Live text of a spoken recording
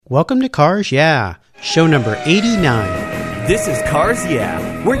Welcome to Cars Yeah, show number 89. This is Cars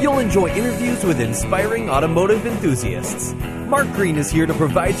Yeah, where you'll enjoy interviews with inspiring automotive enthusiasts. Mark Green is here to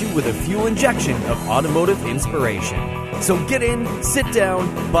provide you with a fuel injection of automotive inspiration. So get in, sit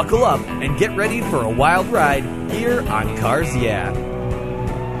down, buckle up, and get ready for a wild ride here on Cars Yeah.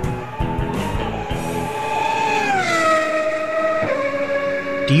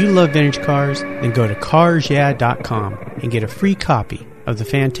 Do you love vintage cars? Then go to carsyeah.com and get a free copy of the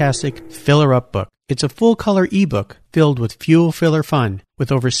fantastic Filler Up book. It's a full-color ebook filled with fuel filler fun,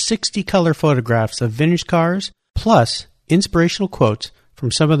 with over 60 color photographs of vintage cars, plus inspirational quotes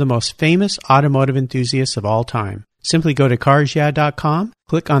from some of the most famous automotive enthusiasts of all time. Simply go to carsyeah.com,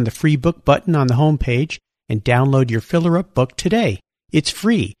 click on the free book button on the homepage, and download your Filler Up book today. It's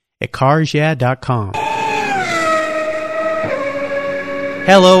free at carsyeah.com.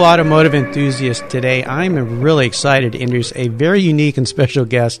 Hello, automotive enthusiasts. Today, I'm really excited to introduce a very unique and special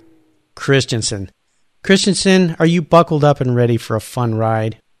guest, Christensen. Christensen, are you buckled up and ready for a fun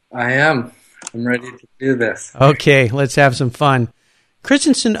ride? I am. I'm ready to do this. Okay, let's have some fun.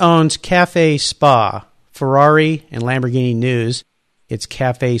 Christensen owns Cafe Spa, Ferrari and Lamborghini News. It's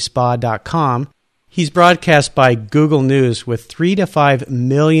cafespa.com. He's broadcast by Google News with 3 to 5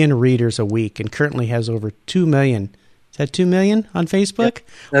 million readers a week and currently has over 2 million. Is that 2 million on Facebook? Yep,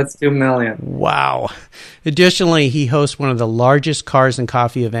 that's 2 million. Wow. Additionally, he hosts one of the largest cars and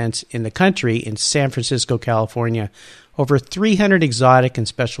coffee events in the country in San Francisco, California. Over 300 exotic and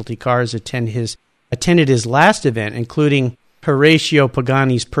specialty cars attended his last event, including Horacio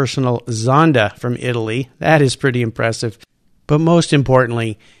Pagani's personal Zonda from Italy. That is pretty impressive. But most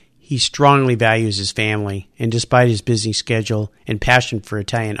importantly, he strongly values his family, and despite his busy schedule and passion for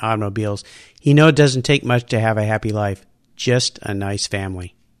Italian automobiles, he knows it doesn't take much to have a happy life, just a nice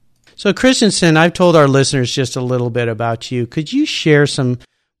family. So Christensen, I've told our listeners just a little bit about you. Could you share some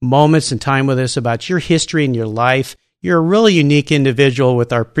moments and time with us about your history and your life? You're a really unique individual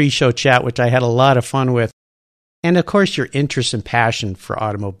with our pre-show chat, which I had a lot of fun with, and of course your interest and passion for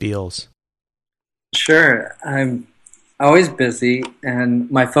automobiles. Sure. I'm always busy, and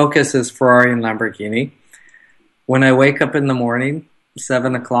my focus is Ferrari and Lamborghini. When I wake up in the morning,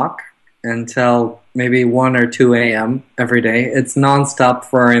 7 o'clock, until maybe 1 or 2 a.m. every day, it's nonstop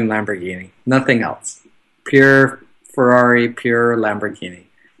Ferrari and Lamborghini. Nothing else. Pure Ferrari, pure Lamborghini.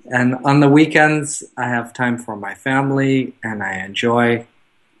 And on the weekends, I have time for my family, and I enjoy,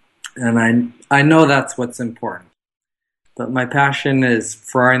 and I know that's what's important. But my passion is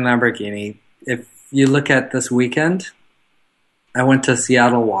Ferrari and Lamborghini. If you look at this weekend, I went to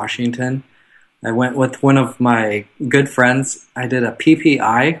Seattle, Washington. I went with one of my good friends. I did a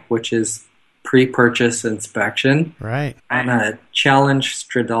PPI, which is pre-purchase inspection, right, on a Challenge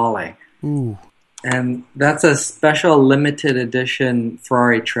Stradale. Ooh. And that's a special limited edition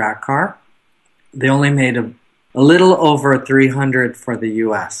Ferrari track car. They only made a little over 300 for the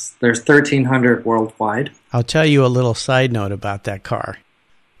U.S. There's 1,300 worldwide. I'll tell you a little side note about that car.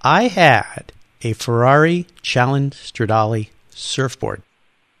 I had a Ferrari Challenge Stradale surfboard.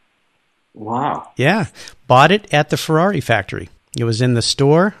 Wow. Yeah. Bought it at the Ferrari factory. It was in the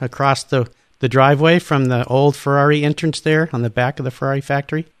store across the driveway from the old Ferrari entrance there on the back of the Ferrari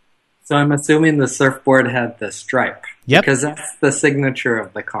factory. So I'm assuming the surfboard had the stripe. Yep. Because that's the signature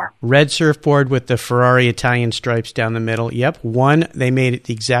of the car. Red surfboard with the Ferrari Italian stripes down the middle. Yep. They made it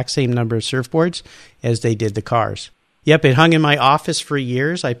the exact same number of surfboards as they did the cars. Yep, it hung in my office for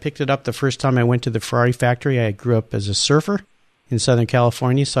years. I picked it up the first time I went to the Ferrari factory. I grew up as a surfer in Southern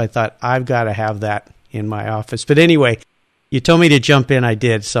California, so I thought, I've got to have that in my office. But anyway, you told me to jump in, I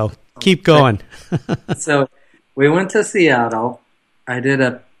did, so keep going. So we went to Seattle. I did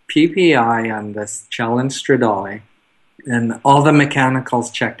a PPI on this Challenge Stradale, and all the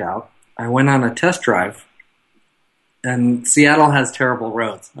mechanicals checked out. I went on a test drive, and Seattle has terrible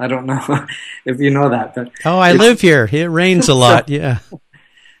roads. I don't know if you know that. But I live here. It rains a lot, yeah.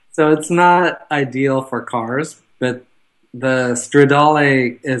 So it's not ideal for cars, but the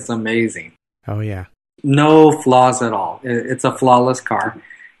Stradale is amazing. Oh, yeah. No flaws at all. It's a flawless car.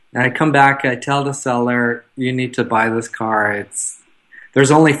 And I come back, I tell the seller, you need to buy this car. There's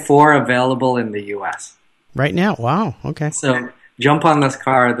only 4 available in the U.S. Right now? Wow, okay. So jump on this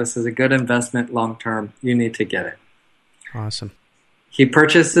car. This is a good investment long term. You need to get it. Awesome. He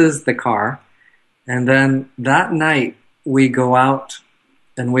purchases the car, and then that night we go out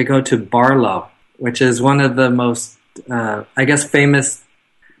and we go to Barlow, which is one of the most, famous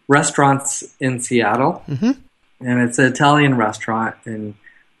restaurants in Seattle. Mm-hmm. And it's an Italian restaurant, and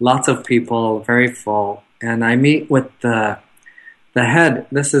lots of people, very full. And I meet with the head.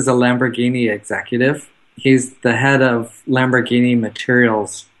 This is a Lamborghini executive. He's the head of Lamborghini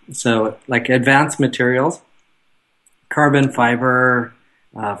Materials So like advanced materials, carbon fiber,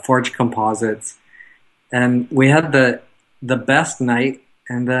 forged composites. And we had the best night.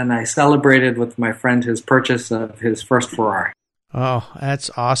 And then I celebrated with my friend his purchase of his first Ferrari. Oh, that's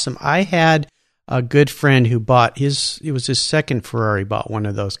awesome. I had a good friend who it was his second Ferrari, bought one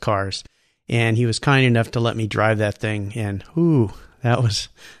of those cars. And he was kind enough to let me drive that thing. And that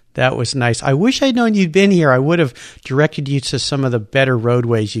was nice. I wish I'd known you'd been here. I would have directed you to some of the better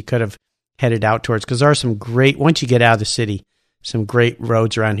roadways you could have headed out towards, because there are some great, once you get out of the city, some great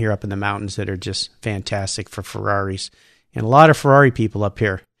roads around here up in the mountains that are just fantastic for Ferraris. And a lot of Ferrari people up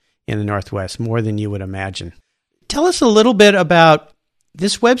here in the Northwest, more than you would imagine. Tell us a little bit about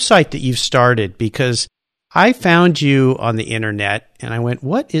this website that you've started, because I found you on the internet and I went,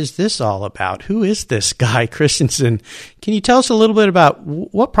 what is this all about? Who is this guy, Christensen? Can you tell us a little bit about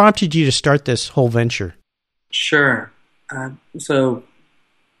what prompted you to start this whole venture? Sure. So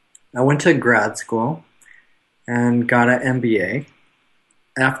I went to grad school and got an MBA.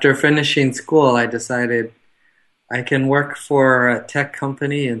 After finishing school, I decided I can work for a tech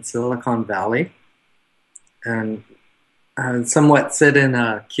company in Silicon Valley and somewhat sit in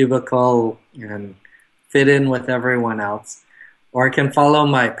a cubicle and fit in with everyone else, or I can follow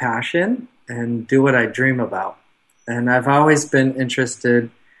my passion and do what I dream about. And I've always been interested,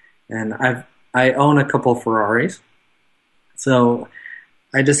 and I own a couple Ferraris. So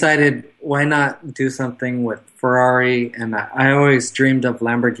I decided, why not do something with Ferrari? And I always dreamed of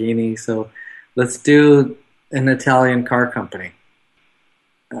Lamborghini, so let's do an Italian car company.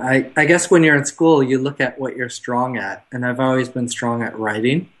 I guess when you're in school, you look at what you're strong at, and I've always been strong at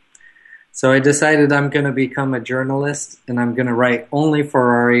writing. So I decided I'm going to become a journalist, and I'm going to write only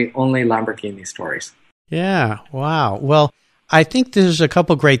Ferrari, only Lamborghini stories. Yeah, wow. Well, I think there's a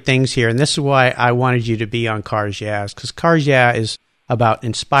couple great things here, and this is why I wanted you to be on Cars Yeah, because Cars Yeah is about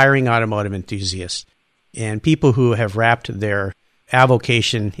inspiring automotive enthusiasts and people who have wrapped their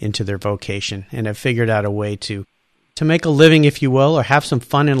avocation into their vocation and have figured out a way to make a living, if you will, or have some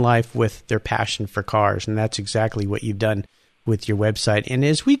fun in life with their passion for cars. And that's exactly what you've done with your website. And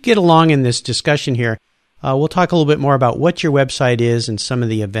as we get along in this discussion here, we'll talk a little bit more about what your website is and some of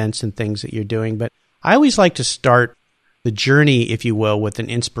the events and things that you're doing. But I always like to start the journey, if you will, with an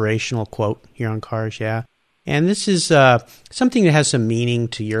inspirational quote here on Cars Yeah. And this is something that has some meaning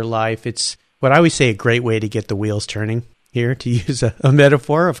to your life. It's what I always say, a great way to get the wheels turning here, to use a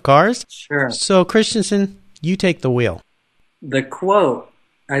metaphor of cars. Sure. So, Christensen, you take the wheel. The quote,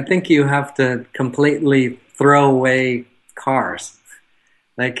 I think you have to completely throw away cars.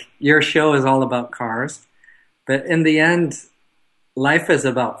 Like, your show is all about cars, but in the end, life is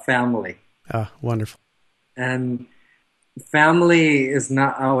about family. Ah, wonderful. And family is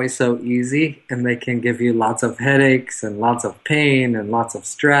not always so easy, and they can give you lots of headaches and lots of pain and lots of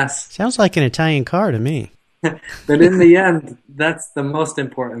stress. Sounds like an Italian car to me. But in the end, that's the most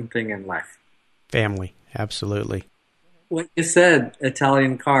important thing in life. Family, absolutely. What you said,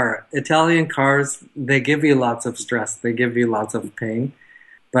 Italian cars, they give you lots of stress. They give you lots of pain.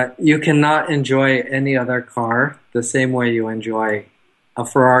 But you cannot enjoy any other car the same way you enjoy a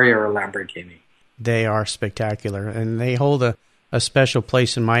Ferrari or a Lamborghini. They are spectacular, and they hold a special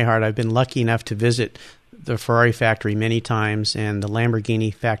place in my heart. I've been lucky enough to visit the Ferrari factory many times and the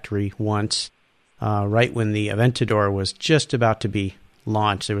Lamborghini factory once, right when the Aventador was just about to be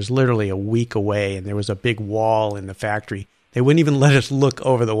launched. It was literally a week away, and there was a big wall in the factory. They wouldn't even let us look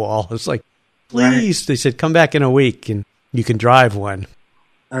over the wall. It's like, please, right. They said, come back in a week, and you can drive one.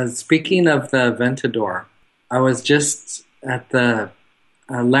 Speaking of the Aventador, I was just at the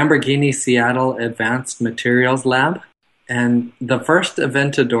Lamborghini Seattle Advanced Materials Lab, and the first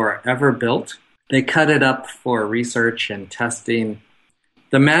Aventador ever built, they cut it up for research and testing.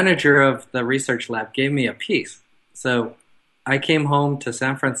 The manager of the research lab gave me a piece. So I came home to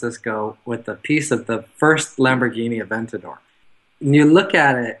San Francisco with a piece of the first Lamborghini Aventador. And you look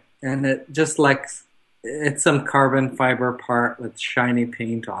at it, and it just like it's some carbon fiber part with shiny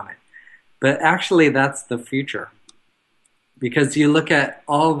paint on it. But actually, that's the future. Because you look at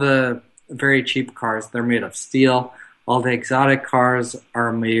all the very cheap cars, they're made of steel. All the exotic cars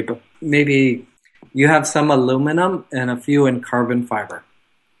are made, maybe you have some aluminum and a few in carbon fiber.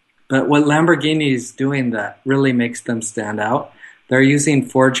 But what Lamborghini is doing that really makes them stand out, they're using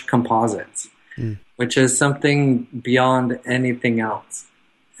forged composites, which is something beyond anything else.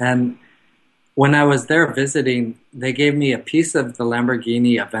 And when I was there visiting, they gave me a piece of the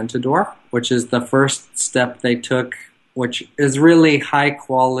Lamborghini Aventador, which is the first step they took, which is really high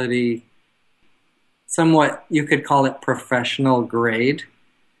quality, somewhat, you could call it professional grade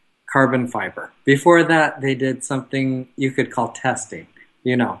carbon fiber. Before that, they did something you could call testing,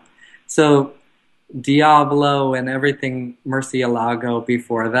 you know. So Diablo and everything Murcielago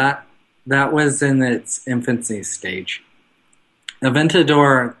before that, that was in its infancy stage.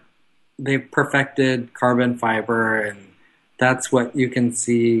 Aventador, they've perfected carbon fiber, and that's what you can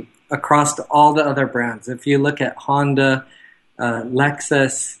see across all the other brands. If you look at Honda,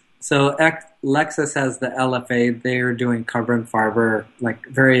 Lexus, so Lexus has the LFA, they're doing carbon fiber, like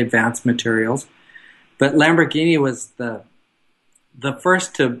very advanced materials. But Lamborghini was the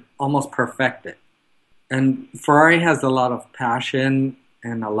first to almost perfect it. And Ferrari has a lot of passion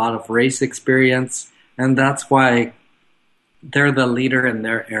and a lot of race experience, and that's why they're the leader in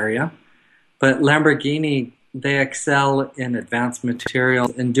their area. But Lamborghini, they excel in advanced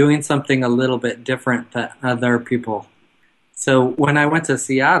materials and doing something a little bit different than other people. So when I went to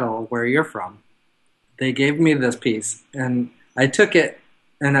Seattle, where you're from, they gave me this piece, and I took it,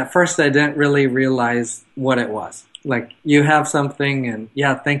 and at first I didn't really realize what it was. Like, you have something, and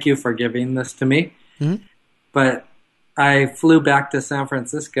yeah, thank you for giving this to me. Mm-hmm. But I flew back to San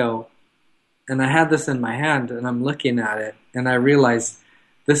Francisco, and I had this in my hand, and I'm looking at it, and I realized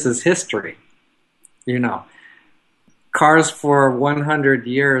this is history. You know, cars for 100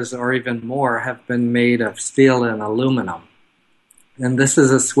 years or even more have been made of steel and aluminum. And this is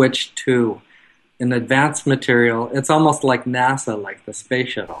a switch to an advanced material. It's almost like NASA, like the space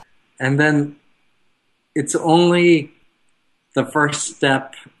shuttle. And then it's only the first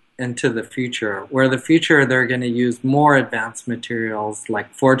step into the future, where the future they're going to use more advanced materials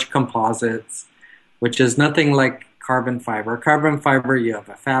like forged composites, which is nothing like carbon fiber. Carbon fiber, you have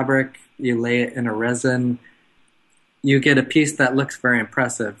a fabric, you lay it in a resin, you get a piece that looks very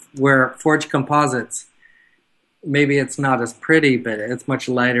impressive. Where forged composites, maybe it's not as pretty, but it's much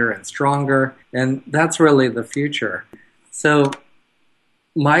lighter and stronger, and that's really the future. So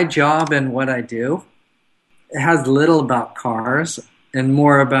my job and what I do, it has little about cars and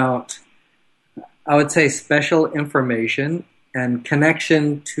more about, I would say, special information and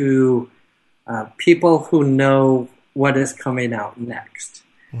connection to people who know what is coming out next.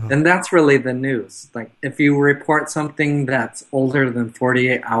 Wow. And that's really the news. Like, if you report something that's older than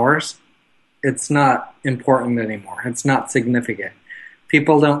 48 hours, it's not important anymore. It's not significant.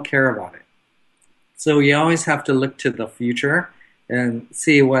 People don't care about it. So you always have to look to the future and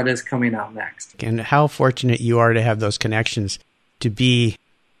see what is coming out next. And how fortunate you are to have those connections, to be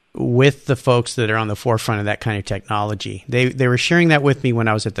with the folks that are on the forefront of that kind of technology. They were sharing that with me when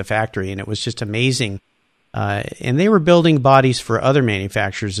I was at the factory, and it was just amazing. And they were building bodies for other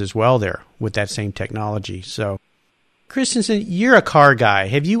manufacturers as well there with that same technology. So, Christensen, you're a car guy.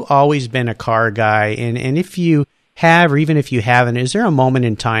 Have you always been a car guy? And if you have, or even if you haven't, is there a moment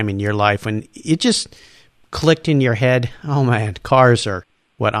in time in your life when it just clicked in your head, oh man, cars are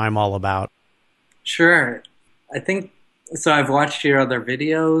what I'm all about? Sure. I think, so I've watched your other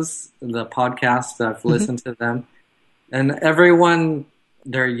videos, the podcast, I've listened to them, and everyone,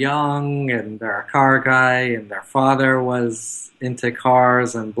 they're young and they're a car guy and their father was into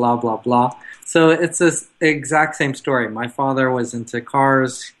cars and blah, blah, blah. So it's this exact same story. My father was into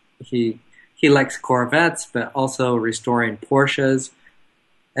cars. He likes Corvettes, but also restoring Porsches.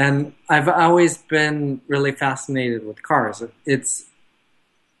 And I've always been really fascinated with cars. It's,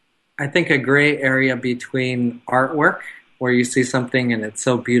 I think, a gray area between artwork, where you see something and it's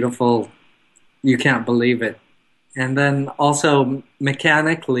so beautiful you can't believe it, and then also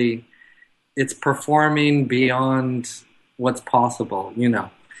mechanically it's performing beyond what's possible. You know,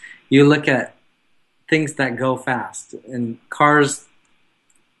 you look at things that go fast, and cars,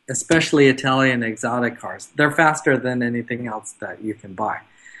 especially Italian exotic cars, they're faster than anything else that you can buy.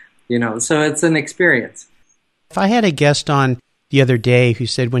 You know, so it's an experience. If I had a guest on the other day who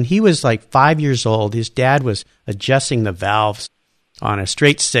said when he was like 5 years old, his dad was adjusting the valves on a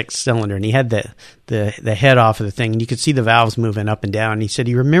straight six cylinder, and he had the head off of the thing, and you could see the valves moving up and down. And he said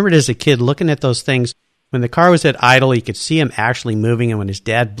he remembered as a kid looking at those things when the car was at idle, he could see him actually moving, and when his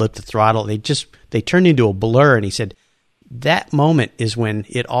dad blipped the throttle, they turned into a blur. And he said that moment is when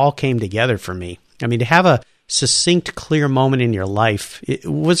it all came together for me. I mean, to have a succinct, clear moment in your life,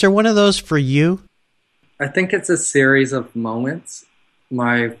 was there one of those for you? I think it's a series of moments.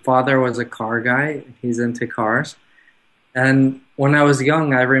 My father was a car guy. He's into cars. And when I was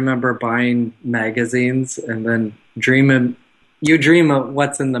young, I remember buying magazines and then dreaming. You dream of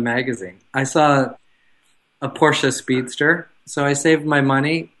what's in the magazine. I saw a Porsche Speedster, so I saved my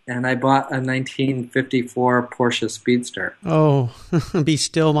money and I bought a 1954 Porsche Speedster. Oh, be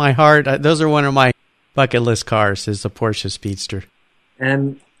still my heart. Those are one of my bucket list cars, is the Porsche Speedster.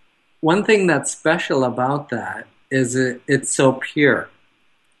 And one thing that's special about that is it's so pure.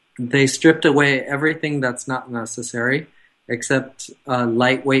 They stripped away everything that's not necessary, except a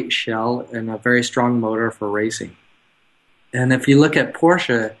lightweight shell and a very strong motor for racing. And if you look at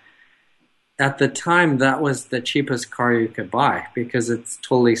Porsche, at the time, that was the cheapest car you could buy because it's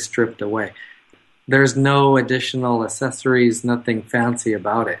totally stripped away. There's no additional accessories, nothing fancy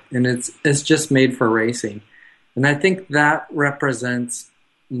about it. And it's just made for racing. And I think that represents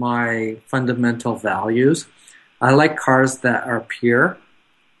my fundamental values. I like cars that are pure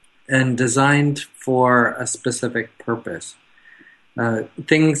and designed for a specific purpose.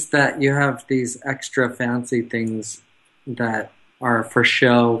 Things that you have these extra fancy things that are for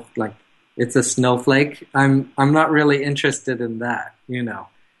show, like it's a snowflake. I'm not really interested in that, you know.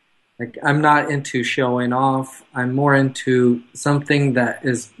 Like I'm not into showing off. I'm more into something that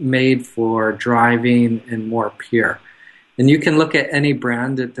is made for driving and more pure. And you can look at any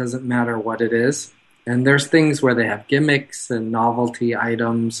brand, it doesn't matter what it is. And there's things where they have gimmicks and novelty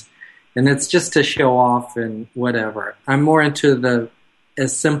items, and it's just to show off and whatever. I'm more into the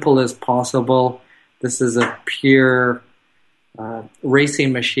as simple as possible. This is a pure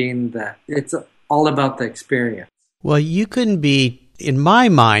racing machine that it's all about the experience. Well, you couldn't be, in my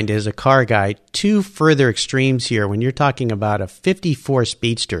mind as a car guy, two further extremes here when you're talking about a 54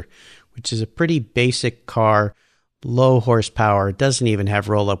 Speedster, which is a pretty basic car, low horsepower, doesn't even have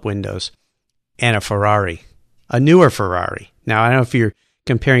roll-up windows, and a Ferrari, a newer Ferrari. Now, I don't know if you're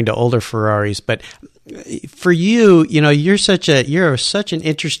comparing to older Ferraris, but for you, you know, you're such an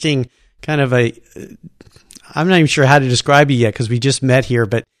interesting kind of I'm not even sure how to describe you yet because we just met here,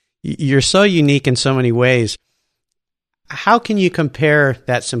 but you're so unique in so many ways. How can you compare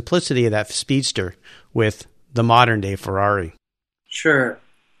that simplicity of that Speedster with the modern day Ferrari? Sure.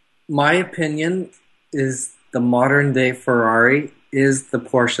 My opinion is the modern day Ferrari is the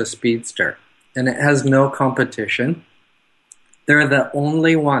Porsche Speedster, and it has no competition. They're the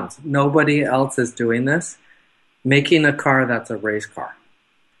only ones. Nobody else is doing this, making a car that's a race car.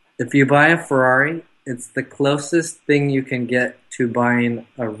 If you buy a Ferrari, it's the closest thing you can get to buying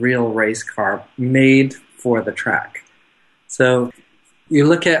a real race car made for the track. So you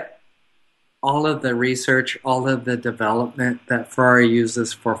look at all of the research, all of the development that Ferrari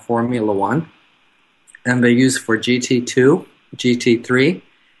uses for Formula One, and they use for GT2, GT3,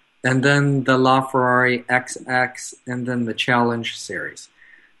 and then the LaFerrari XX, and then the Challenge series.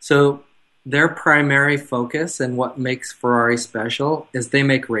 So their primary focus and what makes Ferrari special is they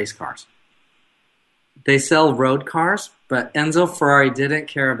make race cars. They sell road cars, but Enzo Ferrari didn't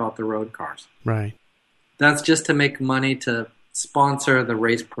care about the road cars. Right. That's just to make money to sponsor the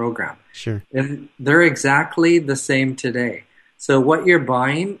race program. Sure. And they're exactly the same today. So what you're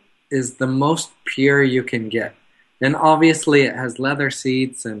buying is the most pure you can get. And obviously it has leather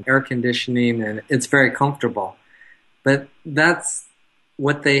seats and air conditioning and it's very comfortable. But that's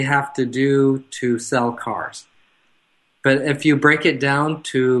what they have to do to sell cars. But if you break it down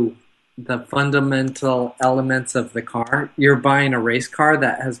to the fundamental elements of the car, you're buying a race car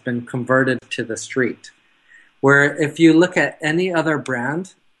that has been converted to the street. Where if you look at any other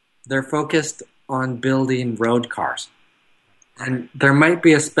brand, they're focused on building road cars. And there might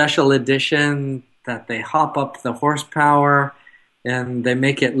be a special edition that they hop up the horsepower and they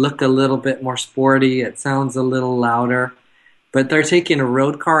make it look a little bit more sporty. It sounds a little louder. But they're taking a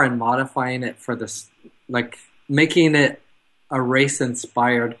road car and modifying it for this, like making it a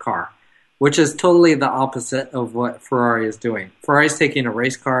race-inspired car, which is totally the opposite of what Ferrari is doing. Ferrari's taking a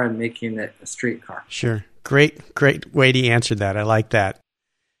race car and making it a street car. Sure. Great way to answer that. I like that.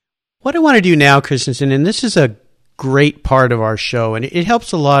 What I want to do now, Christensen, and this is a great part of our show, and it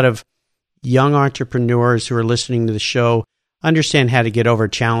helps a lot of young entrepreneurs who are listening to the show understand how to get over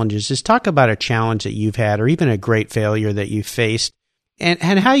challenges, is talk about a challenge that you've had or even a great failure that you faced and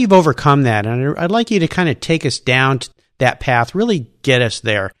how you've overcome that. And I'd like you to kind of take us down that path, really get us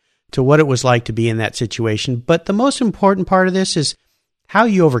there to what it was like to be in that situation. But the most important part of this is how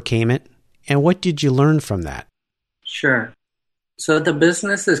you overcame it and what did you learn from that? Sure. So the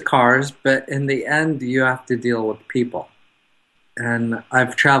business is cars, but in the end, you have to deal with people. And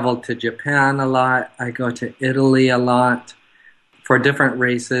I've traveled to Japan a lot. I go to Italy a lot for different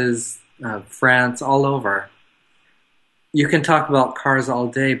races, France, all over. You can talk about cars all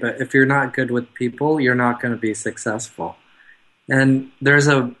day, but if you're not good with people, you're not going to be successful. And there's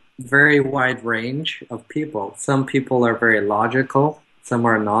a very wide range of people. Some people are very logical, some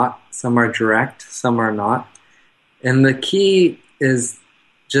are not, some are direct, some are not. And the key is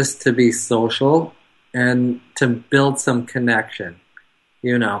just to be social and to build some connection.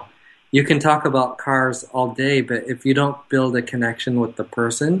 You know, you can talk about cars all day, but if you don't build a connection with the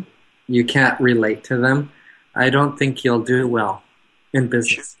person, you can't relate to them. I don't think you'll do well in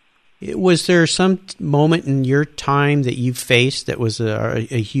business. Was there some moment in your time that you faced that was a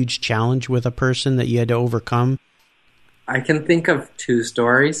huge challenge with a person that you had to overcome? I can think of 2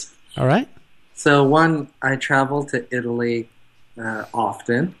 stories. All right. So one, I travel to Italy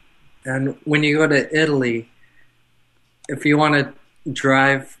often. And when you go to Italy, if you want to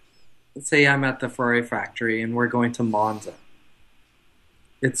drive, say I'm at the Ferrari factory and we're going to Monza.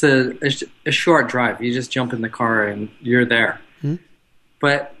 It's a short drive. You just jump in the car and you're there. Hmm.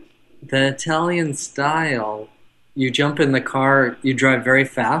 But the Italian style, you jump in the car, you drive very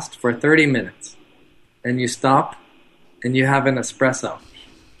fast for 30 minutes, and you stop, and you have an espresso.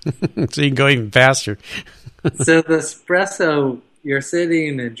 So you can go even faster. So the espresso, you're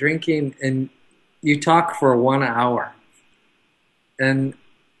sitting and drinking, and you talk for 1 hour. And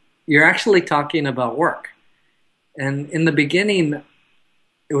you're actually talking about work. And in the beginning,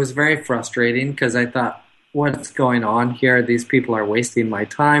 it was very frustrating because I thought, what's going on here? These people are wasting my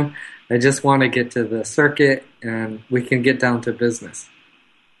time. I just want to get to the circuit and we can get down to business.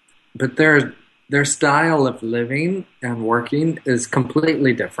 But their style of living and working is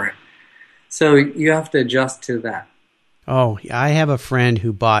completely different. So you have to adjust to that. Oh, I have a friend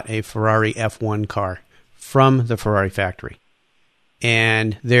who bought a Ferrari F1 car from the Ferrari factory.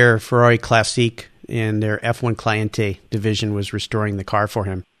 And their Ferrari Classique and their F1 Cliente division was restoring the car for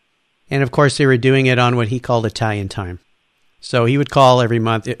him. And, of course, they were doing it on what he called Italian time. So he would call every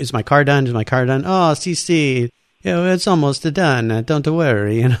month, is my car done? Is my car done? Oh, si, it's almost done. Don't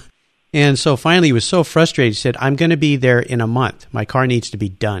worry. And so finally he was so frustrated, he said, I'm going to be there in a month. My car needs to be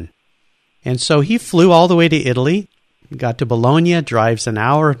done. And so he flew all the way to Italy, got to Bologna, drives an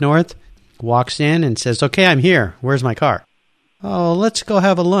hour north, walks in and says, okay, I'm here. Where's my car? Oh, let's go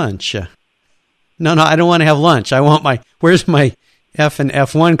have a lunch. No, I don't want to have lunch. Where's my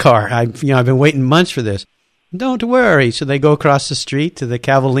F1 car? I've been waiting months for this. Don't worry. So they go across the street to the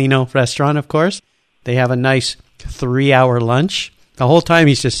Cavallino restaurant, of course. They have a nice 3-hour lunch. The whole time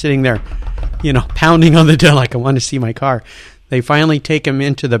he's just sitting there, pounding on the door like, I want to see my car. They finally take him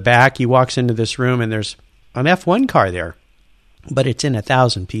into the back. He walks into this room and there's an F1 car there, but it's in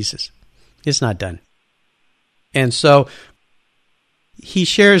 1,000 pieces. It's not done. And so he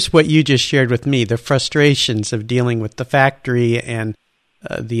shares what you just shared with me, the frustrations of dealing with the factory and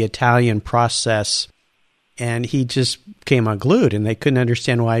the Italian process. And he just came unglued, and they couldn't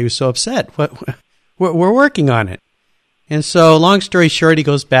understand why he was so upset. We're working on it. And so, long story short, he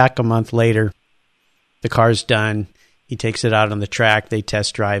goes back a month later. The car's done. He takes it out on the track. They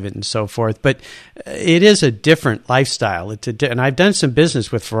test drive it and so forth. But it is a different lifestyle. And I've done some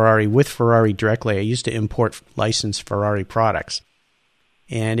business with Ferrari directly. I used to import licensed Ferrari products.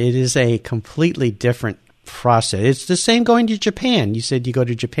 And it is a completely different process. It's the same going to Japan. You said you go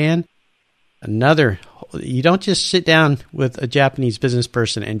to Japan. You don't just sit down with a Japanese business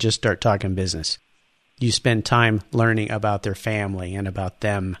person and just start talking business. You spend time learning about their family and about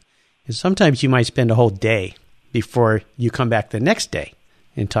them. And sometimes you might spend a whole day before you come back the next day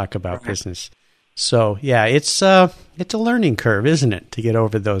and talk about business. So, yeah, it's a learning curve, isn't it, to get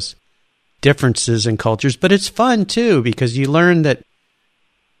over those differences in cultures. But it's fun, too, because you learn that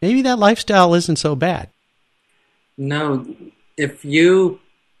maybe that lifestyle isn't so bad. No, if you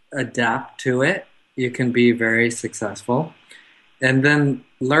adapt to it, you can be very successful. And then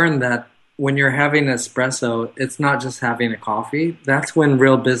learn that when you're having espresso, it's not just having a coffee. That's when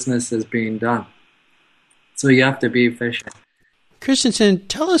real business is being done. So you have to be efficient. Christensen,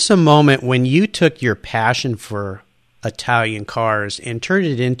 tell us a moment when you took your passion for Italian cars and turned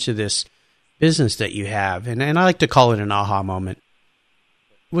it into this business that you have. And I like to call it an aha moment.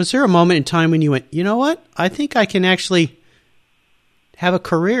 Was there a moment in time when you went, you know what? I think I can actually have a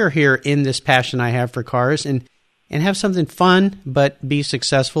career here in this passion I have for cars and have something fun, but be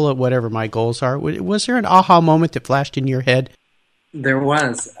successful at whatever my goals are. Was there an aha moment that flashed in your head? There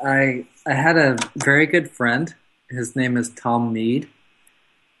was. I had a very good friend. His name is Tom Mead.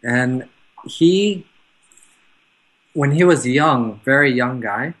 And when he was young, very young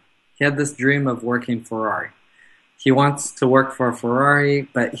guy, he had this dream of working Ferrari. He wants to work for Ferrari,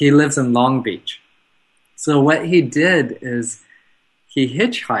 but he lives in Long Beach. So what he did is he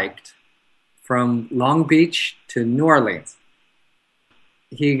hitchhiked from Long Beach to New Orleans.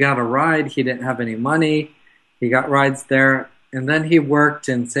 He got a ride. He didn't have any money. He got rides there. And then he worked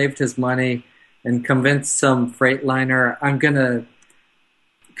and saved his money and convinced some Freightliner, I'm going to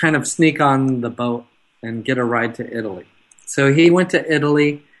kind of sneak on the boat and get a ride to Italy. So he went to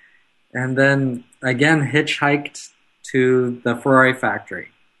Italy and then again hitchhiked to the Ferrari factory.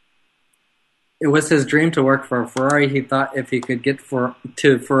 It was his dream to work for a Ferrari. He thought if he could get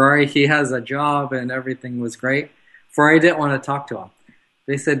to Ferrari, he has a job and everything was great. Ferrari didn't want to talk to him.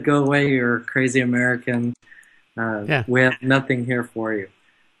 They said, "Go away, you're a crazy American. Yeah. We have nothing here for you."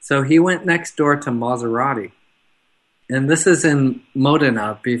 So he went next door to Maserati. And this is in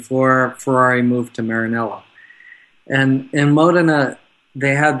Modena before Ferrari moved to Maranello. And in Modena,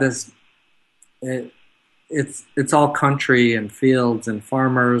 they had this, it's all country and fields and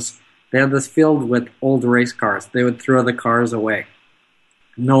farmers. They had this field with old race cars. They would throw the cars away.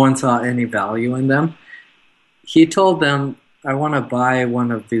 No one saw any value in them. He told them, "I want to buy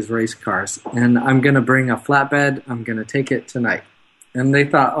one of these race cars, and I'm going to bring a flatbed. I'm going to take it tonight." And they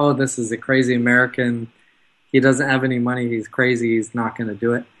thought, "Oh, this is a crazy American. He doesn't have any money. He's crazy. He's not going to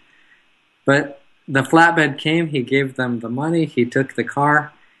do it." But the flatbed came. He gave them the money. He took the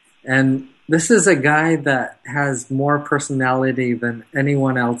car. And this is a guy that has more personality than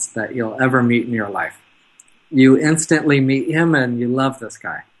anyone else that you'll ever meet in your life. You instantly meet him and you love this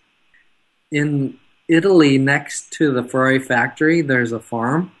guy. In Italy, next to the Ferrari factory, there's a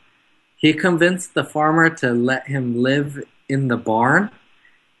farm. He convinced the farmer to let him live in the barn,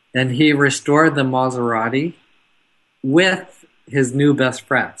 and he restored the Maserati with his new best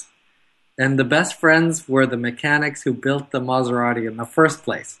friends. And the best friends were the mechanics who built the Maserati in the first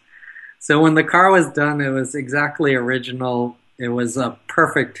place. So when the car was done, it was exactly original. It was a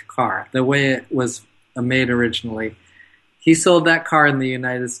perfect car, the way it was made originally. He sold that car in the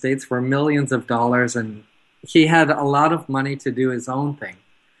United States for millions of dollars, and he had a lot of money to do his own thing.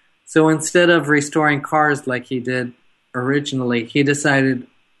 So instead of restoring cars like he did originally, he decided,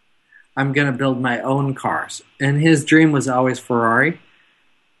 "I'm going to build my own cars." And his dream was always Ferrari.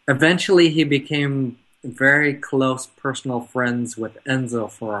 Eventually, he became very close personal friends with Enzo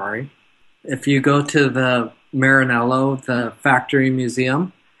Ferrari. If you go to the Maranello, the factory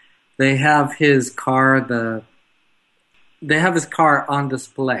museum, they have his car on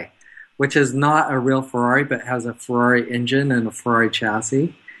display, which is not a real Ferrari, but has a Ferrari engine and a Ferrari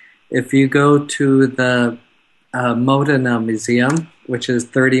chassis. If you go to the Modena Museum, which is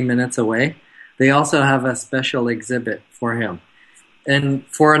 30 minutes away, they also have a special exhibit for him. And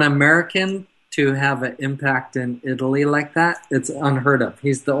for an American to have an impact in Italy like that, it's unheard of.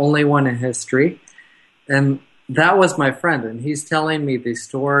 He's the only one in history. And that was my friend, and he's telling me these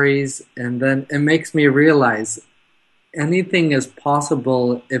stories, and then it makes me realize anything is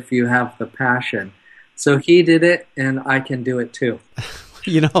possible if you have the passion. So he did it, and I can do it too.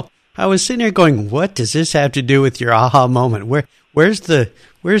 You know, I was sitting there going, what does this have to do with your aha moment? Where's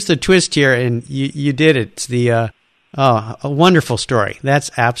the twist here? And you did it. It's the a wonderful story. That's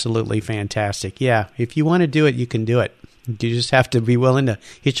absolutely fantastic. Yeah, if you want to do it, you can do it. You just have to be willing to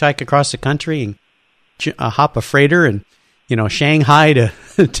hitchhike across the country and hop a freighter and, Shanghai to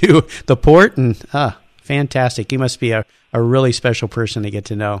to the port. And fantastic. You must be a really special person to get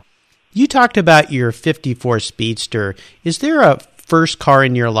to know. You talked about your 54 Speedster. Is there a first car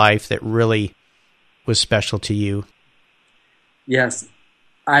in your life that really was special to you? Yes.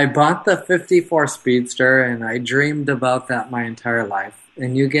 I bought the 54 Speedster, and I dreamed about that my entire life.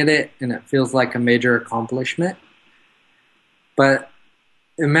 And you get it, and it feels like a major accomplishment. But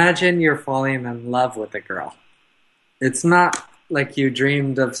imagine you're falling in love with a girl. It's not like you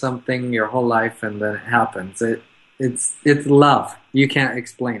dreamed of something your whole life and then it happens. It's love. You can't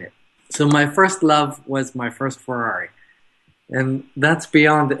explain it. So my first love was my first Ferrari. And that's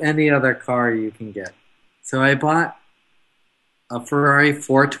beyond any other car you can get. So I bought a Ferrari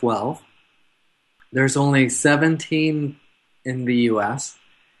 412. There's only 17 in the US.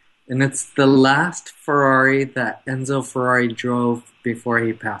 And it's the last Ferrari that Enzo Ferrari drove before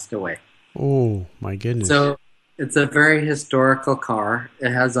he passed away. Oh, my goodness. So it's a very historical car.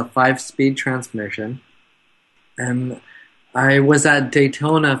 It has a 5-speed transmission. And I was at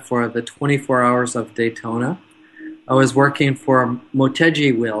Daytona for the 24 hours of Daytona. I was working for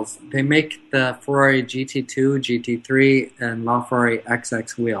Motegi wheels. They make the Ferrari GT2, GT3, and LaFerrari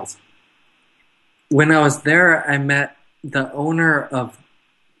XX wheels. When I was there, I met the owner of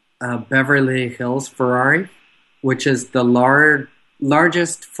Beverly Hills Ferrari, which is the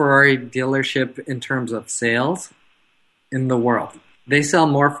largest Ferrari dealership in terms of sales in the world. They sell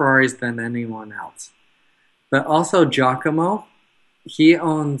more Ferraris than anyone else. But also Giacomo, he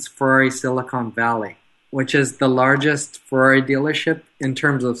owns Ferrari Silicon Valley, which is the largest Ferrari dealership in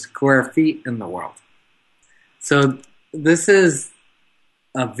terms of square feet in the world. So this is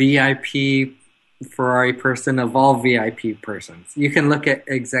a VIP Ferrari person of all VIP persons. You can look at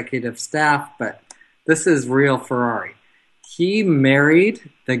executive staff, but this is real Ferrari. He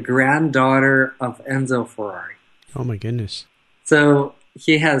married the granddaughter of Enzo Ferrari. Oh my goodness. So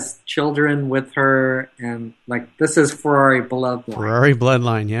he has children with her, and this is Ferrari bloodline. Ferrari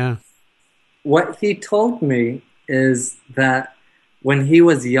bloodline, yeah. What he told me is that when he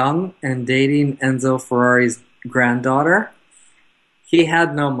was young and dating Enzo Ferrari's granddaughter, he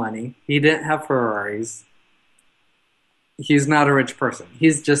had no money. He didn't have Ferraris. He's not a rich person.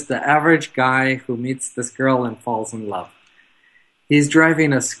 He's just the average guy who meets this girl and falls in love. He's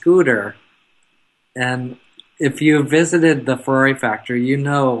driving a scooter, and if you visited the Ferrari factory, you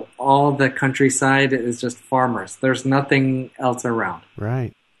know all the countryside is just farmers. There's nothing else around.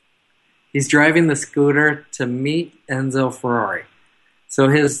 Right. He's driving the scooter to meet Enzo Ferrari. So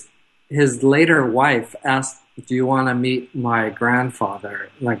his later wife asked, do you want to meet my grandfather?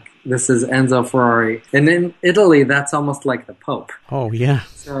 Like, this is Enzo Ferrari. And in Italy, that's almost like the Pope. Oh, yeah.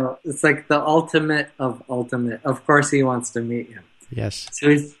 So it's like the ultimate of ultimate. Of course he wants to meet him. Yes. So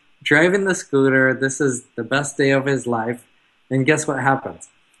he's driving the scooter. This is the best day of his life. And guess what happens?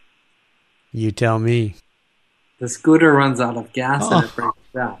 You tell me. The scooter runs out of gas and it breaks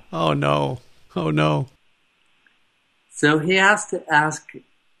down. Oh, no. Oh, no. So he has to ask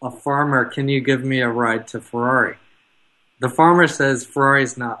a farmer, can you give me a ride to Ferrari? The farmer says,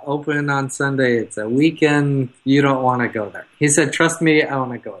 Ferrari's not open on Sunday. It's a weekend. You don't want to go there. He said, trust me, I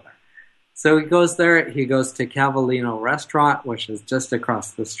want to go there. So he goes there. He goes to Cavallino Restaurant, which is just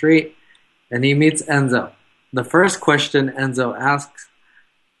across the street, and he meets Enzo. The first question Enzo asks,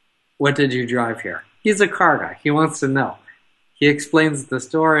 what did you drive here? He's a car guy. He wants to know. He explains the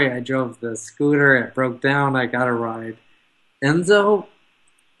story. I drove the scooter. It broke down. I got a ride. Enzo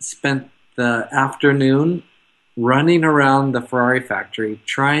spent the afternoon running around the Ferrari factory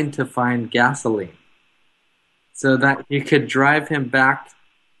trying to find gasoline so that he could drive him back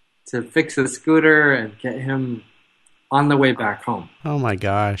to fix his scooter and get him on the way back home. Oh, my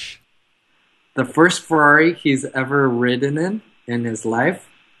gosh. The first Ferrari he's ever ridden in his life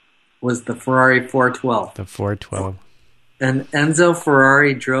was the Ferrari 412. The 412. And Enzo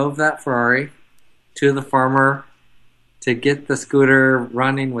Ferrari drove that Ferrari to the farmer to get the scooter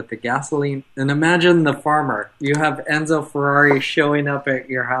running with the gasoline. And imagine the farmer. You have Enzo Ferrari showing up at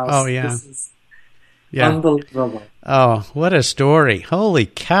your house. Oh, yeah. This is unbelievable. Oh, what a story. Holy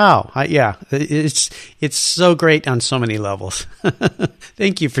cow. Yeah, it's so great on so many levels.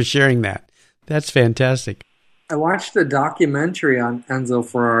 Thank you for sharing that. That's fantastic. I watched a documentary on Enzo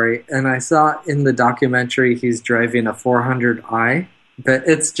Ferrari, and I saw in the documentary he's driving a 400i, but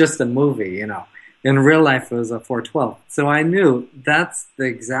it's just a movie, you know. In real life, it was a 412. So I knew that's the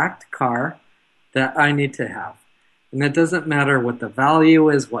exact car that I need to have. And it doesn't matter what the value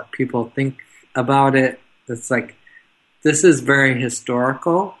is, what people think about it. It's like, this is very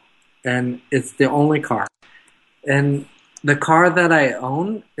historical, and it's the only car. And the car that I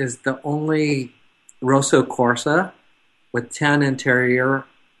own is the only Rosso Corsa with tan interior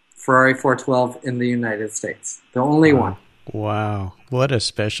Ferrari 412 in the United States. The only one. Wow. What a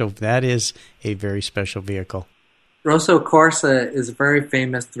special, that is a very special vehicle. Rosso Corsa is very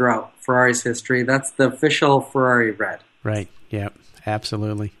famous throughout Ferrari's history. That's the official Ferrari red. Right. Yep.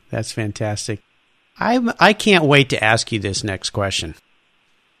 Absolutely. That's fantastic. I can't wait to ask you this next question.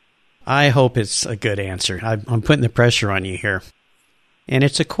 I hope it's a good answer. I'm putting the pressure on you here. And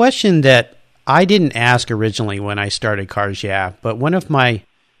it's a question that I didn't ask originally when I started Cars Yeah, but one of my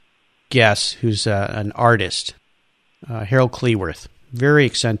guests, who's an artist, Harold Cleworth, very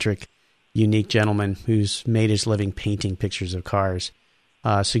eccentric, unique gentleman who's made his living painting pictures of cars,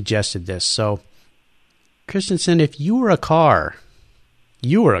 suggested this. So, Christensen, if you were a car,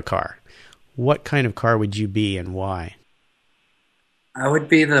 what kind of car would you be and why? I would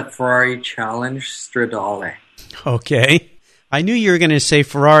be the Ferrari Challenge Stradale. Okay. I knew you were going to say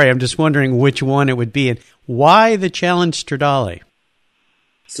Ferrari. I'm just wondering which one it would be and why the Challenge Stradale.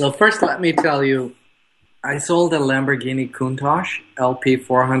 So first, let me tell you, I sold a Lamborghini Countach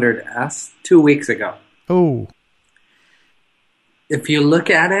LP400S 2 weeks ago. Oh. If you look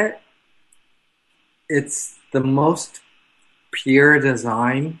at it, it's the most pure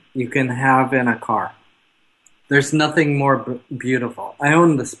design you can have in a car. There's nothing more beautiful. I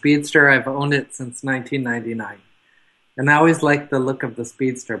own the Speedster. I've owned it since 1999. And I always liked the look of the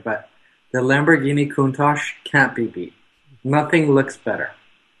Speedster, but the Lamborghini Countach can't be beat. Nothing looks better.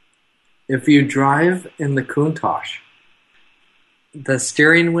 If you drive in the Countach, the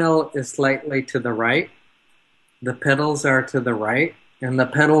steering wheel is slightly to the right, the pedals are to the right, and the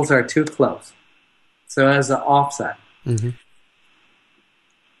pedals are too close. So as an offset. Mm-hmm.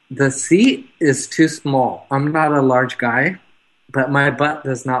 The seat is too small. I'm not a large guy, but my butt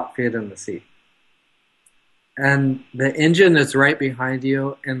does not fit in the seat. And the engine is right behind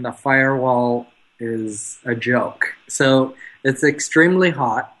you, and the firewall is a joke. So it's extremely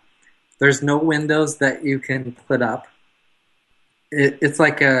hot. There's no windows that you can put up. It's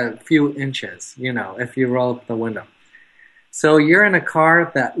like a few inches, you know, if you roll up the window. So you're in a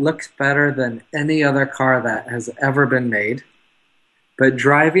car that looks better than any other car that has ever been made, but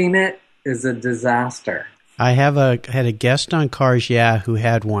driving it is a disaster. I had a guest on Cars Yeah who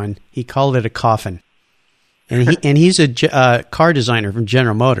had one. He called it a coffin. And he's a car designer from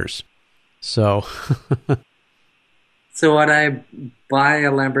General Motors. So So would I buy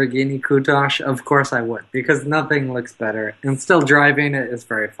a Lamborghini Countach? Of course I would, because nothing looks better. And still driving it is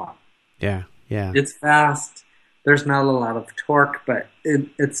very fun. yeah. It's fast. There's not a lot of torque, but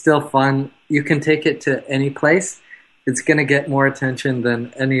it's still fun. You can take it to any place. It's going to get more attention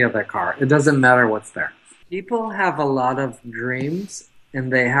than any other car. It doesn't matter what's there. People have a lot of dreams,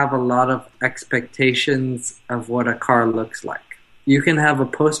 and they have a lot of expectations of what a car looks like. You can have a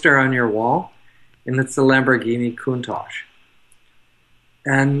poster on your wall, and it's a Lamborghini Countach.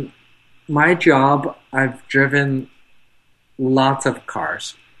 And my job, I've driven lots of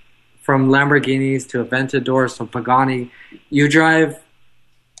cars, from Lamborghinis to Aventadors to Pagani. You drive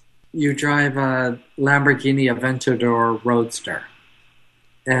a Lamborghini Aventador Roadster,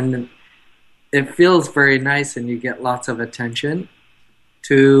 and it feels very nice, and you get lots of attention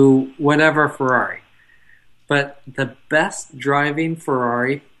to whatever Ferrari. But the best driving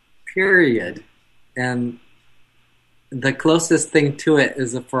Ferrari, period, and the closest thing to it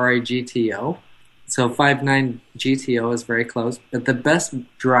is a Ferrari GTO. So 5.9 GTO is very close. But the best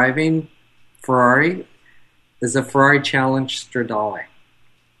driving Ferrari is a Ferrari Challenge Stradale.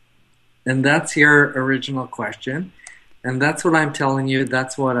 And that's your original question. And that's what I'm telling you.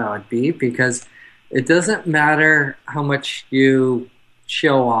 That's what I would be, because it doesn't matter how much you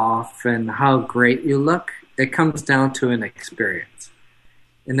show off and how great you look. It comes down to an experience.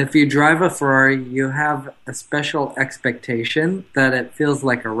 And if you drive a Ferrari, you have a special expectation that it feels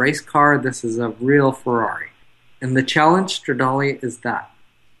like a race car. This is a real Ferrari. And the Challenge Stradale is that.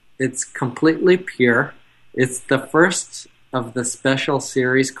 It's completely pure. It's the first of the special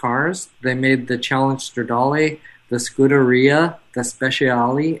series cars. They made the Challenge Stradale, the Scuderia, the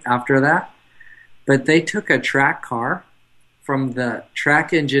Speciale after that. But they took a track car from the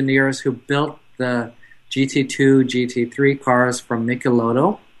track engineers who built the GT2, GT3 cars from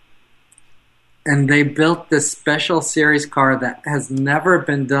Michelotto, and they built this special series car that has never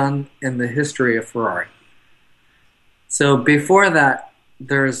been done in the history of Ferrari. So before that,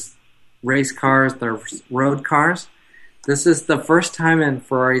 there's race cars, there's road cars. This is the first time in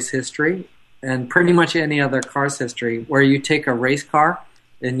Ferrari's history, and pretty much any other car's history, where you take a race car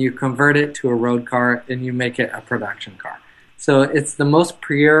and you convert it to a road car and you make it a production car. So it's the most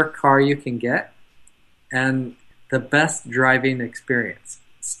pure car you can get, and the best driving experience.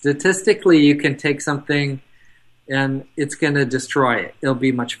 Statistically, you can take something and it's going to destroy it. It'll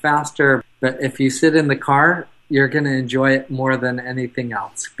be much faster, but if you sit in the car, you're going to enjoy it more than anything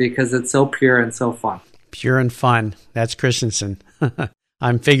else because it's so pure and so fun. Pure and fun. That's Christensen.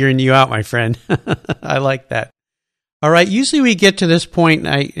 I'm figuring you out, my friend. I like that. All right, usually we get to this point,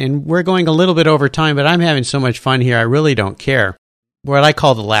 and we're going a little bit over time, but I'm having so much fun here, I really don't care. What I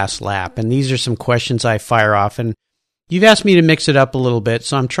call the last lap, and these are some questions I fire off, and you've asked me to mix it up a little bit,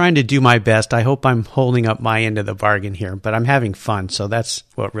 so I'm trying to do my best. I hope I'm holding up my end of the bargain here, but I'm having fun, so that's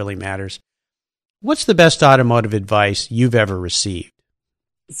what really matters. What's the best automotive advice you've ever received?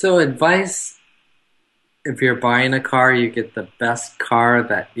 So advice, if you're buying a car, you get the best car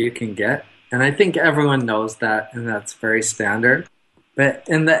that you can get. And I think everyone knows that, and that's very standard. But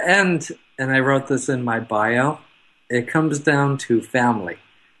in the end, and I wrote this in my bio, it comes down to family.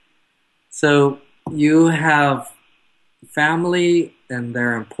 So you have family, and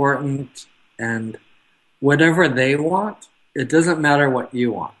they're important, and whatever they want, it doesn't matter what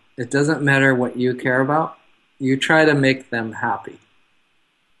you want. It doesn't matter what you care about. You try to make them happy.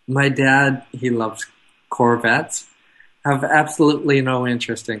 My dad, he loves Corvettes. Have absolutely no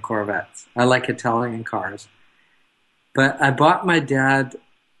interest in Corvettes. I like Italian cars. But I bought my dad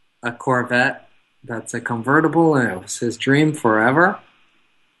a Corvette that's a convertible, and it was his dream forever.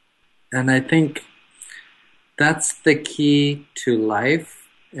 And I think that's the key to life,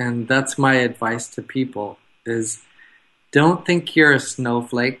 and that's my advice to people, is don't think you're a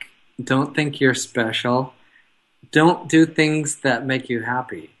snowflake. Don't think you're special. Don't do things that make you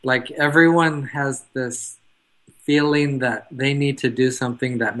happy. Like, everyone has this feeling that they need to do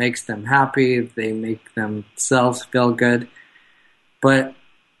something that makes them happy, they make themselves feel good. But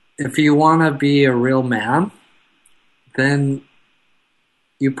if you want to be a real man, then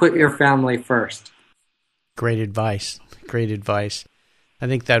you put your family first. Great advice. Great advice. I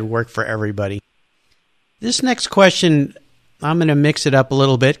think that'd work for everybody. This next question, I'm going to mix it up a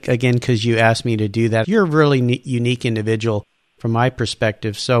little bit, again, because you asked me to do that. You're a really unique individual from my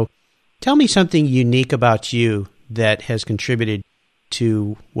perspective, so tell me something unique about you that has contributed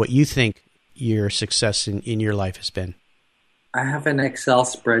to what you think your success in your life has been? I have an Excel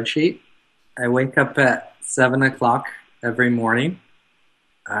spreadsheet. I wake up at 7 o'clock every morning.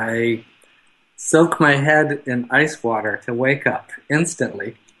 I soak my head in ice water to wake up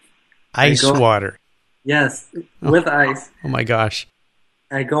instantly. Ice water? Yes, with ice. Oh my gosh.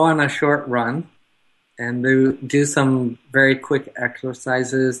 I go on a short run and do some very quick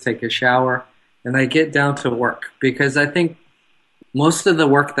exercises, take a shower, and I get down to work because I think most of the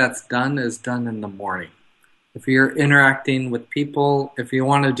work that's done is done in the morning. If you're interacting with people, if you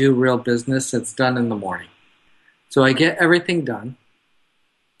want to do real business, it's done in the morning. So I get everything done.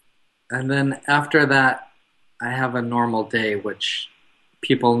 And then after that, I have a normal day, which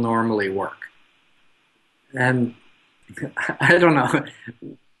people normally work. And I don't know.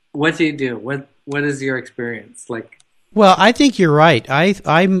 What do you do? What is your experience like? Well, I think you're right.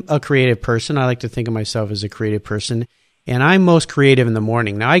 I'm a creative person. I like to think of myself as a creative person, and I'm most creative in the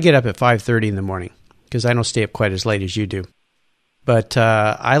morning. Now, I get up at 5:30 in the morning because I don't stay up quite as late as you do. But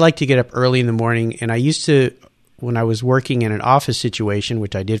I like to get up early in the morning, and I used to, when I was working in an office situation,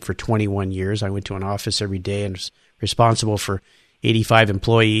 which I did for 21 years, I went to an office every day and was responsible for 85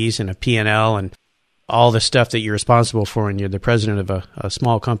 employees and a P&L and all the stuff that you're responsible for when you're the president of a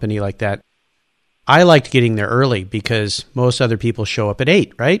small company like that. I liked getting there early because most other people show up at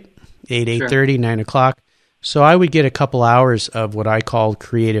 8, right? 8:30, 9 o'clock. So I would get a couple hours of what I called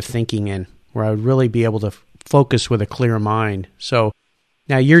creative thinking in, where I would really be able to focus with a clear mind. So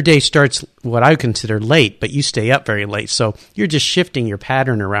now your day starts what I consider late, but you stay up very late. So you're just shifting your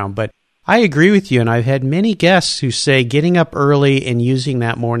pattern around. But I agree with you, and I've had many guests who say getting up early and using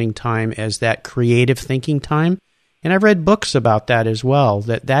that morning time as that creative thinking time. And I've read books about that as well,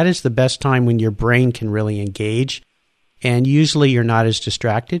 that is the best time when your brain can really engage. And usually you're not as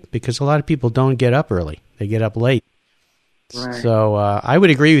distracted because a lot of people don't get up early. They get up late. Right. So I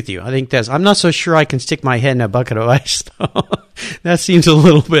would agree with you. I think I'm not so sure I can stick my head in a bucket of ice, though. That seems a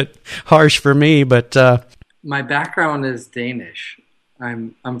little bit harsh for me, but... My background is Danish.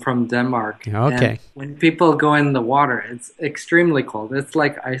 I'm from Denmark. Okay. And when people go in the water, it's extremely cold. It's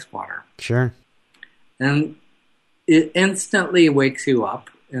like ice water. Sure. And it instantly wakes you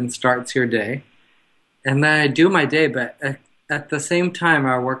up and starts your day. And then I do my day, but at the same time,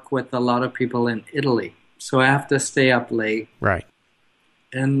 I work with a lot of people in Italy. So I have to stay up late. Right.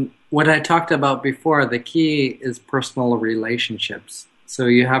 And what I talked about before, the key is personal relationships. So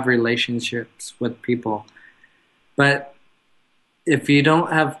you have relationships with people. But if you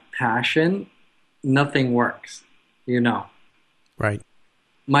don't have passion, nothing works, you know. Right.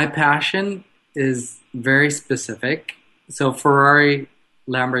 My passion is very specific. So Ferrari,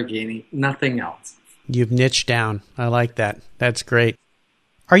 Lamborghini, nothing else. You've niched down. I like that. That's great.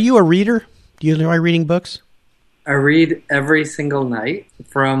 Are you a reader? Do you enjoy reading books? I read every single night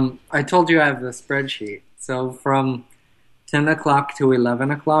I told you I have the spreadsheet. So from 10 o'clock to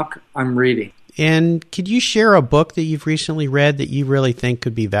 11 o'clock, I'm reading. And could you share a book that you've recently read that you really think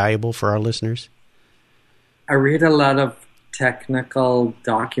could be valuable for our listeners? I read a lot of technical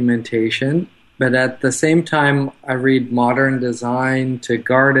documentation, but at the same time, I read modern design to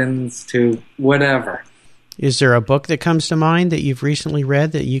gardens to whatever. Is there a book that comes to mind that you've recently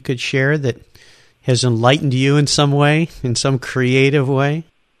read that you could share that has enlightened you in some way, in some creative way?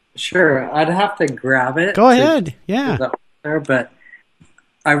 Sure. I'd have to grab it. Go ahead. Yeah. But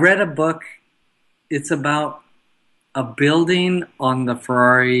I read a book. It's about a building on the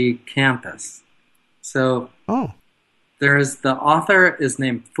Ferrari campus. So the author is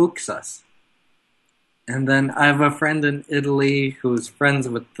named Fuksas. And then I have a friend in Italy who's friends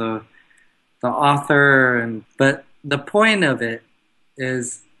with the author. But the point of it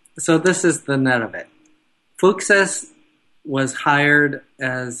is, so this is the net of it. Fuksas was hired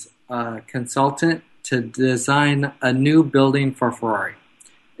as a consultant to design a new building for Ferrari.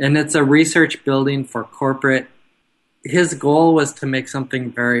 And it's a research building for corporate. His goal was to make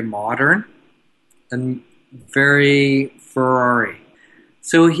something very modern and very Ferrari.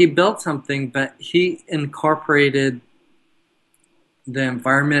 So he built something, but he incorporated the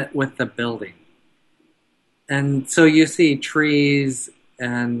environment with the building. And so you see trees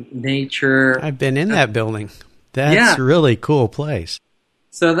and nature. I've been in that building. That's a really cool place.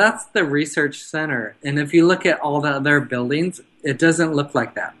 So that's the research center. And if you look at all the other buildings, it doesn't look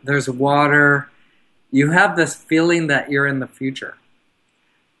like that. There's water. You have this feeling that you're in the future.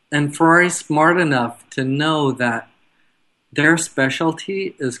 And Ferrari's smart enough to know that their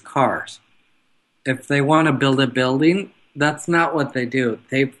specialty is cars. If they want to build a building, that's not what they do.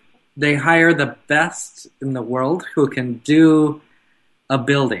 They hire the best in the world who can do a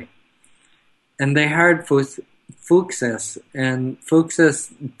building. And they hired Fuchsis, and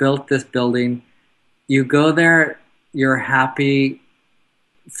Fuchsis built this building. You go there, you're happy.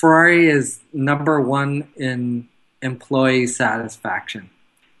 Ferrari is number one in employee satisfaction.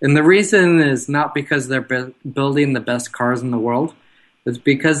 And the reason is not because they're building the best cars in the world. It's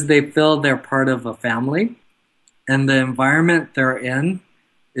because they feel they're part of a family, and the environment they're in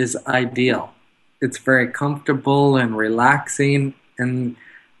is ideal. It's very comfortable and relaxing, and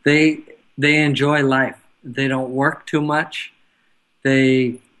they enjoy life. They don't work too much.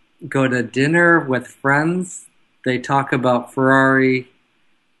 They go to dinner with friends. They talk about Ferrari.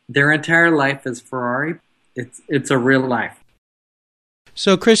 Their entire life is Ferrari. It's a real life.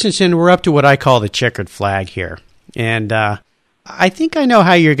 So, Christensen, we're up to what I call the checkered flag here. And I think I know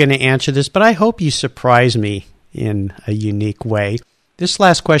how you're going to answer this, but I hope you surprise me in a unique way. This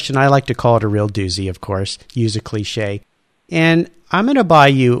last question, I like to call it a real doozy, of course, use a cliche. And I'm going to buy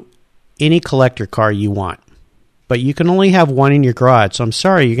you any collector car you want. But you can only have one in your garage, so I'm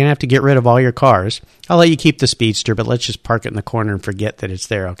sorry, you're going to have to get rid of all your cars. I'll let you keep the Speedster, but let's just park it in the corner and forget that it's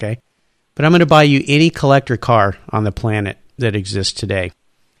there, okay? But I'm going to buy you any collector car on the planet that exists today.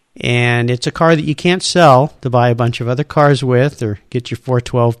 And it's a car that you can't sell to buy a bunch of other cars with or get your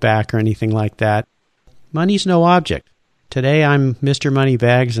 412 back or anything like that. Money's no object. Today I'm Mr.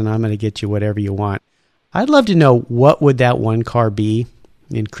 Moneybags, and I'm going to get you whatever you want. I'd love to know, what would that one car be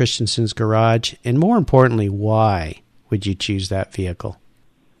in Christensen's garage? And more importantly, why would you choose that vehicle?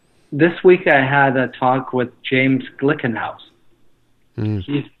 This week I had a talk with James Glickenhaus.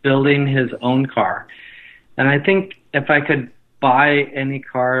 He's building his own car. And I think if I could buy any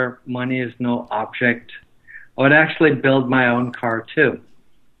car, money is no object, I would actually build my own car too.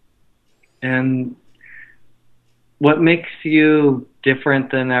 And what makes you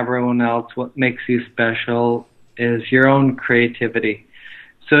different than everyone else, what makes you special, is your own creativity.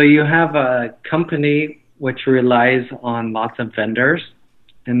 So you have a company which relies on lots of vendors,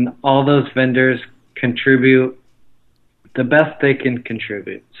 and all those vendors contribute the best they can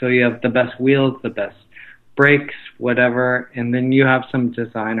contribute. So you have the best wheels, the best brakes, whatever, and then you have some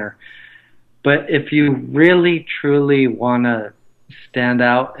designer. But if you really, truly want to stand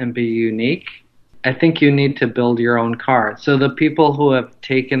out and be unique, I think you need to build your own car. So the people who have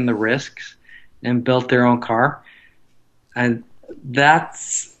taken the risks and built their own car, and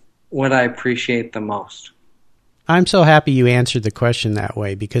that's what I appreciate the most. I'm so happy you answered the question that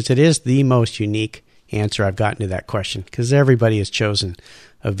way, because it is the most unique answer I've gotten to that question, because everybody has chosen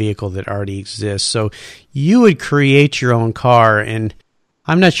a vehicle that already exists. So you would create your own car, and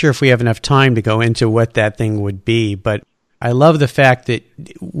I'm not sure if we have enough time to go into what that thing would be, but I love the fact that,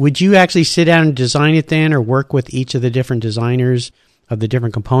 would you actually sit down and design it then, or work with each of the different designers of the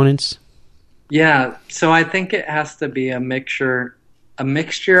different components? Yeah, so I think it has to be a mixture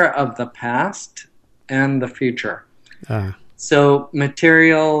of the past and the future. So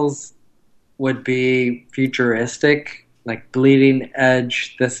materials would be futuristic, like bleeding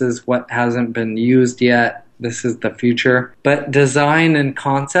edge. This is what hasn't been used yet. This is the future. But design and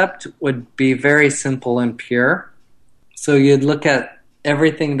concept would be very simple and pure. So you'd look at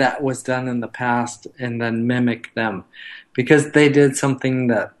everything that was done in the past and then mimic them, because they did something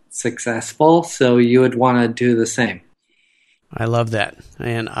that's successful, so you would want to do the same. I love that.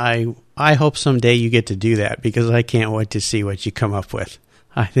 And I hope someday you get to do that, because I can't wait to see what you come up with.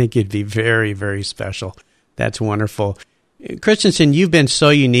 I think it'd be very, very special. That's wonderful. Christensen, you've been so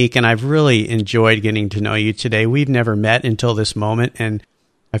unique, and I've really enjoyed getting to know you today. We've never met until this moment, and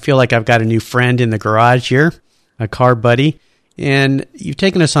I feel like I've got a new friend in the garage here, a car buddy, and you've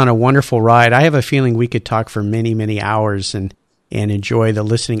taken us on a wonderful ride. I have a feeling we could talk for many, many hours and enjoy the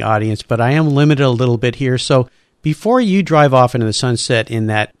listening audience, but I am limited a little bit here. So before you drive off into the sunset in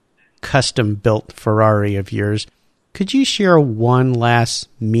that custom-built Ferrari of yours, could you share one last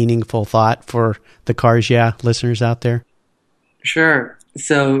meaningful thought for the Cars Yeah listeners out there? Sure.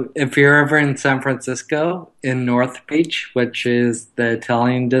 So if you're ever in San Francisco, in North Beach, which is the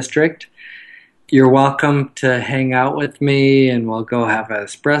Italian district, you're welcome to hang out with me, and we'll go have an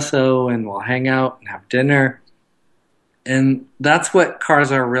espresso, and we'll hang out and have dinner. And that's what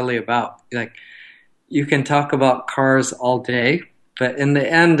cars are really about. Like, you can talk about cars all day, but in the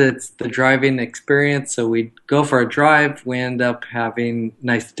end, it's the driving experience. So we go for a drive, we end up having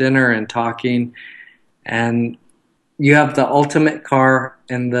nice dinner and talking, and you have the ultimate car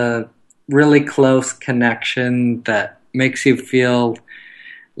and the really close connection that makes you feel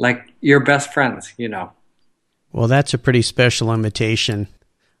like you're best friends, you know. Well, that's a pretty special invitation.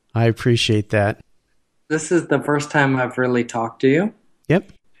 I appreciate that. This is the first time I've really talked to you.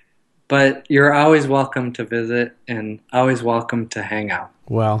 Yep. But you're always welcome to visit and always welcome to hang out.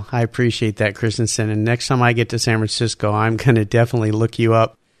 Well, I appreciate that, Christensen. And next time I get to San Francisco, I'm going to definitely look you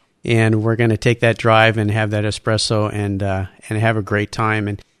up, and we're going to take that drive and have that espresso and have a great time.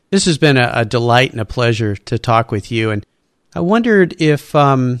 And this has been a delight and a pleasure to talk with you. And I wondered if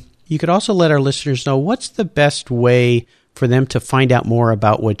you could also let our listeners know what's the best way for them to find out more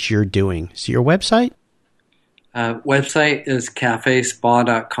about what you're doing. So your website? Website is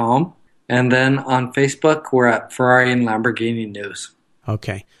cafespa.com. And then on Facebook, we're at Ferrari and Lamborghini News.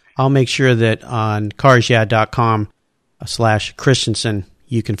 Okay. I'll make sure that on carsyeah.com/Christensen,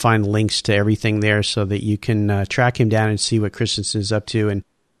 you can find links to everything there so that you can track him down and see what Christensen is up to. And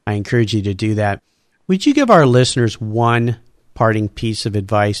I encourage you to do that. Would you give our listeners one parting piece of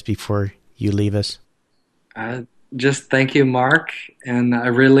advice before you leave us? Just thank you, Mark. And I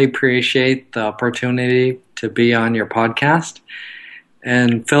really appreciate the opportunity to be on your podcast.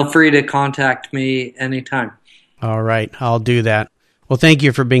 And feel free to contact me anytime. All right. I'll do that. Well, thank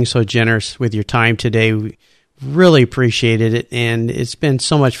you for being so generous with your time today. We really appreciated it. And it's been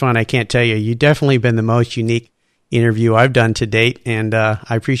so much fun. I can't tell you. You've definitely been the most unique interview I've done to date. And I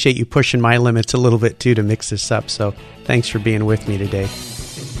appreciate you pushing my limits a little bit, too, to mix this up. So thanks for being with me today.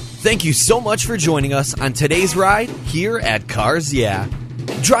 Thank you so much for joining us on today's ride here at Cars Yeah.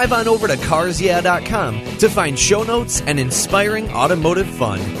 Drive on over to carsyeah.com to find show notes and inspiring automotive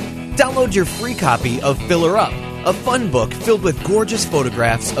fun. Download your free copy of Filler Up, a fun book filled with gorgeous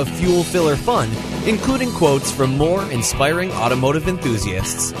photographs of fuel filler fun, including quotes from more inspiring automotive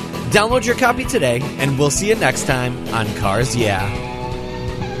enthusiasts. Download your copy today, and we'll see you next time on Cars Yeah.